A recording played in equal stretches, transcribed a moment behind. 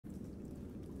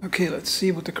Okay, let's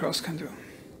see what the cross can do.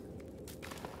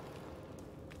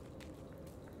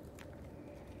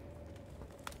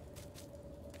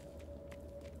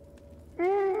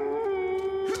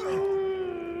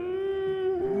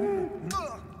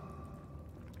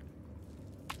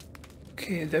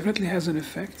 Okay, it definitely has an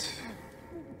effect.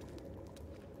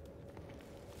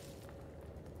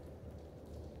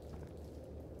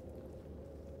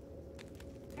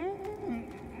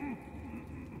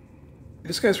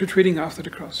 This guy's retreating after the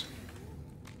cross.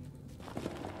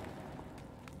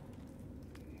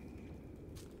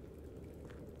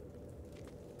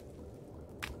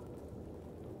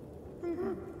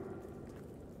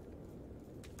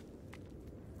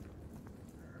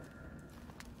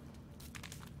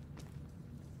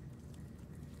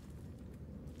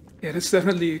 Yeah, that's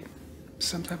definitely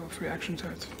some type of reaction to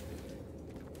it.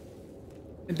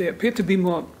 And they appear to be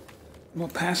more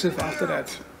passive after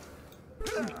that.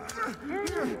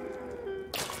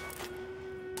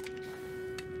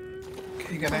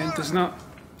 Okay, you gotta end this now.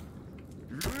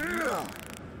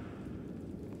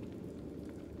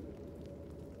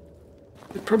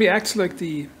 It probably acts like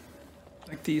the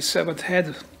severed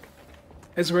head.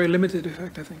 Has a very limited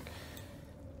effect, I think.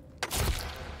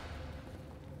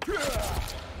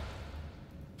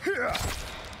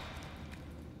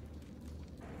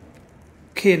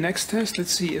 Okay, next test. Let's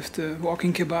see if the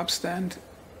walking kebab stand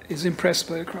is impressed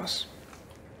by the cross.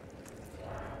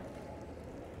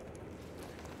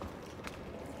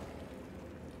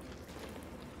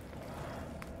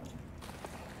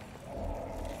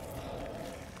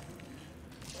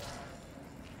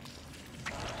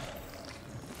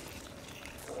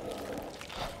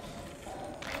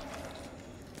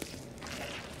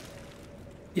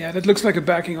 Yeah, that looks like a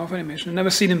backing off animation. I've never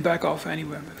seen him back off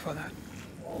anywhere before that.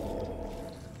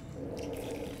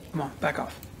 Come on, back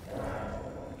off.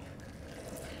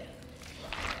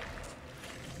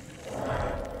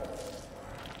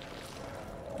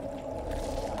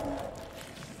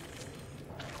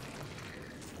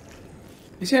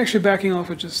 Is he actually backing off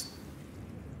or just...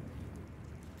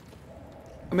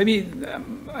 Maybe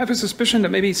I have a suspicion that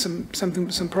maybe some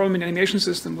problem in the animation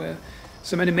system where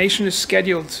some animation is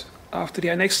scheduled after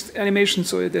the next animation,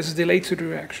 so there's a delay to the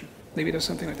reaction. Maybe there's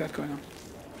something like that going on.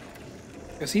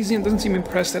 Because he doesn't seem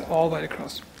impressed at all by the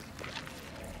cross.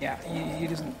 Yeah, he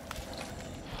doesn't.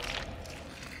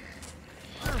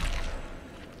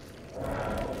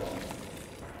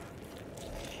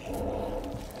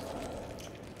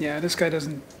 Yeah, this guy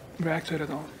doesn't react to it at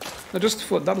all. Now just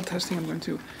for double testing, I'm going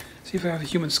to see if I have a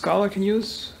human skull I can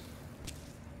use.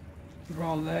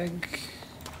 Raw leg.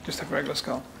 Just have a regular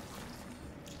skull.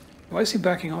 Why is he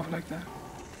backing off like that?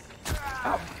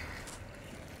 Ow.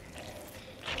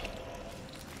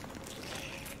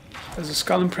 Does the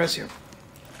skull impress you?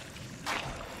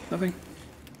 Nothing?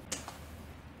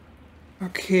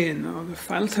 Okay, now the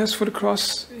final test for the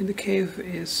cross in the cave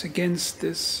is against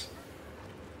this...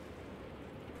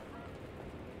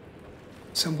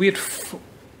 some weird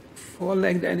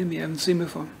four-legged enemy I haven't seen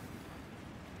before.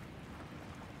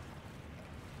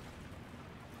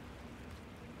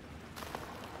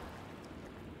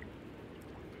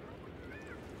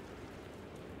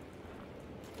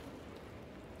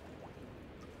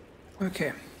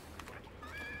 Okay.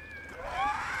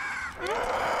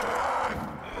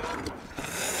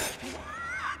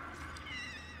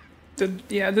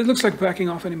 Yeah, that looks like backing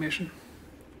off animation.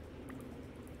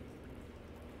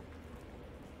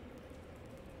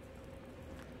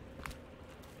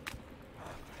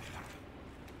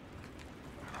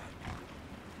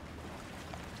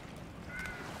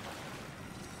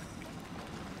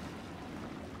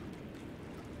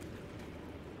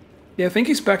 Yeah, I think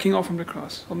he's backing off from the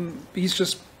cross. He's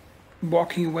just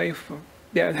walking away from...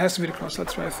 Yeah, it has to be the cross.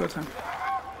 Let's try a third time.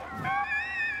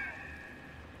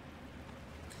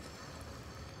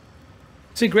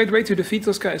 See, a great way to defeat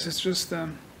those guys is just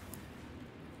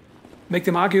make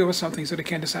them argue over something so they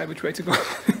can't decide which way to go.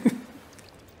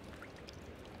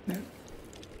 Yeah.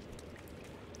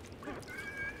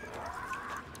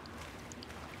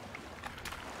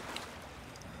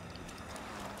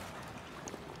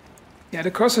 Yeah,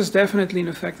 the cross has definitely an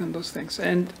effect on those things,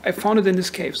 and I found it in this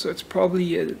cave, so it's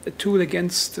probably a tool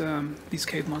against these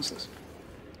cave monsters.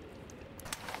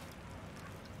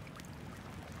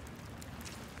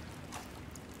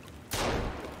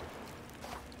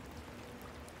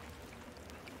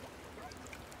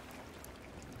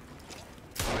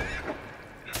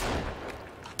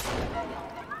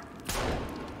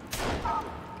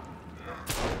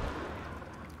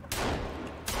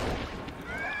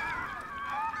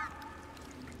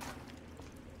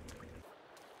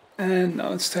 And now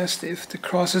let's test if the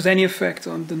cross has any effect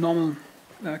on the normal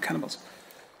cannibals.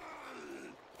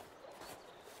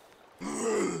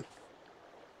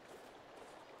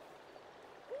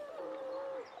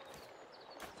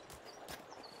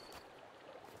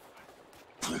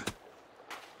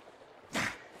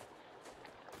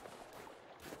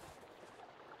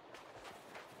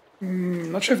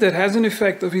 Not sure if that has an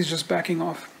effect or if he's just backing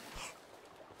off.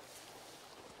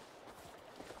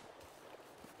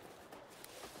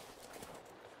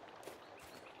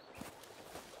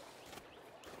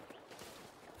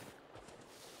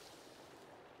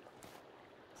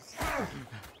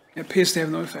 It appears to have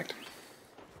no effect.